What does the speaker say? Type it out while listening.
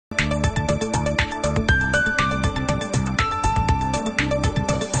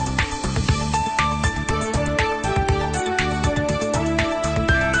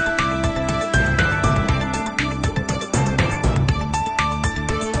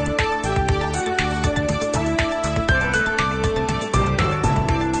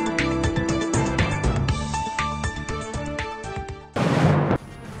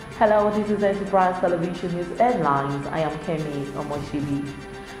Hello, this is Enterprise Television News Headlines. I am Kemi Omoshibi.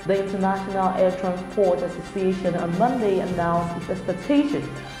 The International Air Transport Association on Monday announced its expectation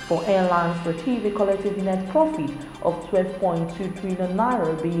for airlines to achieve a collective net profit of 12.2 trillion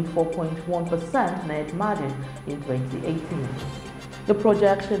naira, being 4.1% net margin in 2018. The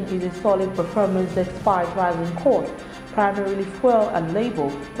projection is a solid performance despite rising costs, primarily fuel and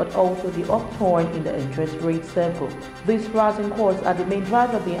labor, but also the upturn in the interest rate cycle. These rising costs are the main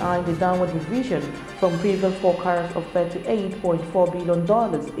driver behind the downward revision from previous forecasts of $38.4 billion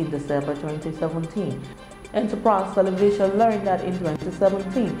in December 2017. Enterprise Television learned that in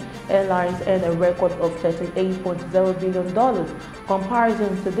 2017, airlines earned a record of $38.0 billion.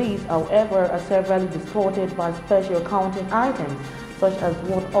 Comparisons to these, however, are severely distorted by special accounting items such as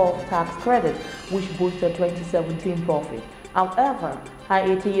one-off tax credit, which boosted 2017 profit. However,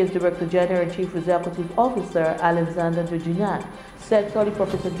 IATA's Director General and Chief Executive Officer Alexander Dujinac said solid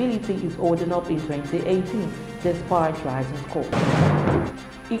profitability is holding up in 2018 despite rising costs.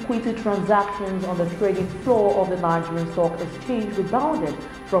 Equity transactions on the trading floor of the Nigerian Stock Exchange rebounded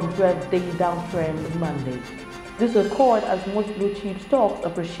from 12-day downtrend Monday. This occurred as most blue-chip stocks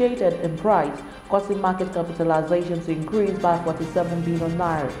appreciated in price, causing market capitalization to increase by 47 billion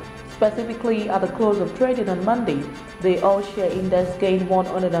naira. Specifically, at the close of trading on Monday, the all-share index gained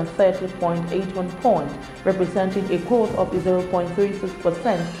 130.81 points, representing a growth of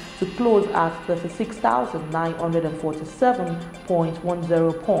 0.36% to close at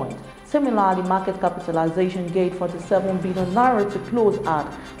 36,947.10 points. Similarly, market capitalization gained 47 billion naira to close at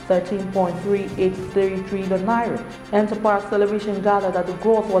 13.383 trillion naira. Enterprise Television gathered that the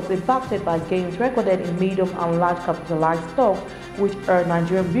growth was impacted by gains recorded in medium and large capitalized stocks, which are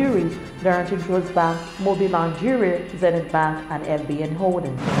Nigerian Breweries, Guaranty Trust Bank, Mobil Nigeria, Zenith Bank, and FBN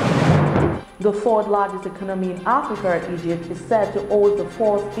Holdings. The fourth largest economy in Africa, Egypt, is set to host the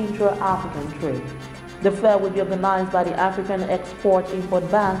fourth intra-African trade. The fair will be organized by the African Export-Import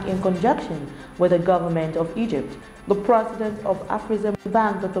Bank in conjunction with the government of Egypt. The president of Afrexim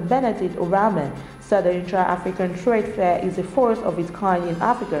Bank, Dr. Benedict Orame, said the intra-African trade fair is the first of its kind in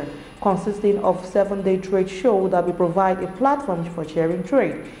Africa, consisting of 7-day trade show that will provide a platform for sharing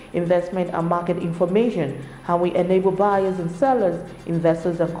trade, investment and market information, and will enable buyers and sellers,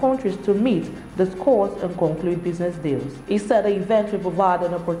 investors and countries to meet, discuss and conclude business deals. He said the event will provide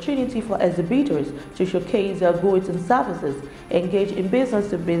an opportunity for exhibitors to showcase their goods and services, engage in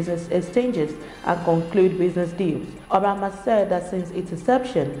business-to-business exchanges, and conclude business deals. Obama said that since its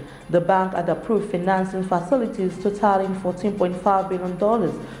inception, the bank had approved financing facilities totaling $14.5 billion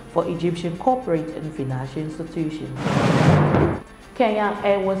for Egyptian corporate and financial institutions. Kenya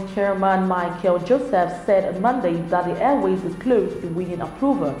Airways Chairman Michael Joseph said on Monday that the airways is close to winning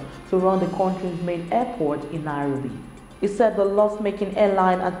approval to run the country's main airport in Nairobi. He said the loss-making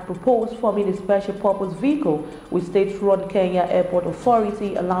airline had proposed forming a special purpose vehicle with state-run Kenya Airport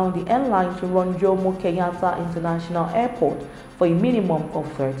Authority, allowing the airline to run Jomo Kenyatta International Airport for a minimum of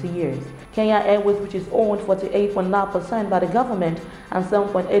 30 years. Kenya Airways, which is owned 48.9% by the government and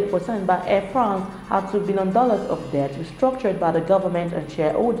 7.8% by Air France, had $2 billion of debt restructured by the government and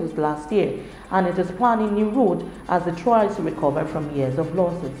shareholders last year, and it is planning new route as it tries to recover from years of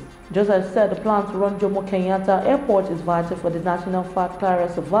losses. Joseph said the plan to run Jomo Kenyatta Airport is vital for the national flight carrier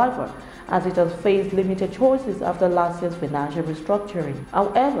survivor, as it has faced limited choices after last year's financial restructuring.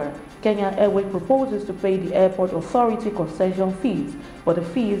 However, Kenya Airways proposes to pay the airport authority concession fees, but the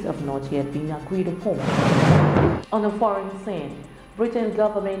fees have not yet been agreed upon. On the foreign scene, Britain's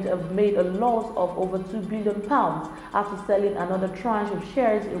government have made a loss of over £2 billion after selling another tranche of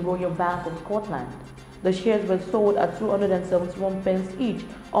shares in Royal Bank of Scotland. The shares were sold at 271 pence each,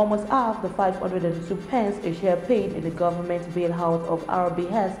 almost half the 502 pence a share paid in the government's bailout of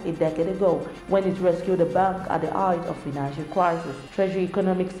RBS a decade ago, when it rescued the bank at the height of financial crisis. Treasury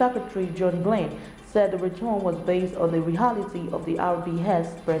Economic Secretary John Glenn said the return was based on the reality of the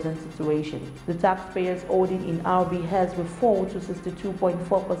RBS present situation. The taxpayers' holding in RBS will fall to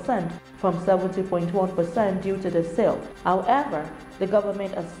 62.4% from 70.1% due to the sale. However, the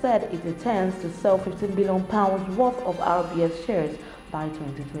government has said it intends to sell £15 billion worth of RBS shares by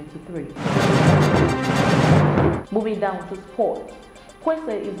 2023. Moving down to sports.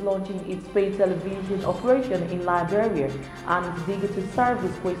 Kwese is launching its paid television operation in Liberia and its digital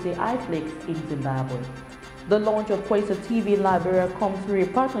service Kwese iFlix in Zimbabwe. The launch of Kwese TV in Liberia comes through a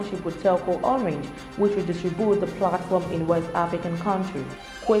partnership with Telco Orange, which will distribute the platform in West African countries.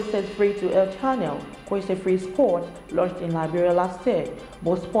 Kwese's free-to-air channel, Free Sport, launched in Liberia last year.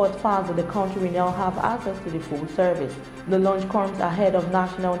 Most sports fans in the country will now have access to the full service. The launch comes ahead of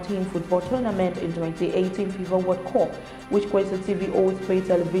national team football tournament in 2018 FIFA World Cup, which Quest TV hosts pay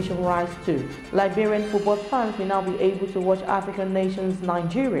television rights to. Liberian football fans will now be able to watch African nations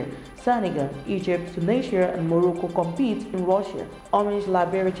Nigeria, Senegal, Egypt, Tunisia, and Morocco compete in Russia. Orange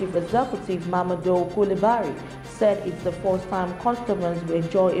Liberia Chief Executive Mamadou Coulibaly said it's the first time customers will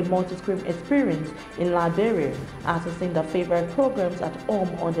enjoy a multi-screen experience in Liberia, accessing their favorite programs at home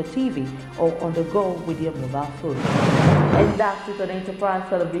on the TV or on the go with their mobile phone. And that's it on Enterprise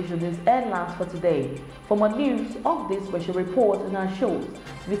Television News Headlines for today. For more news, updates, special reports, and our shows,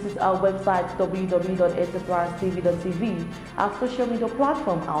 visit our website www.enterprisetv.tv. Our social media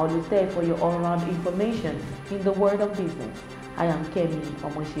platform are always there for your all-around information in the world of business. I am Kemi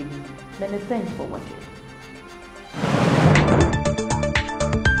Omoshebi. Many thanks for watching.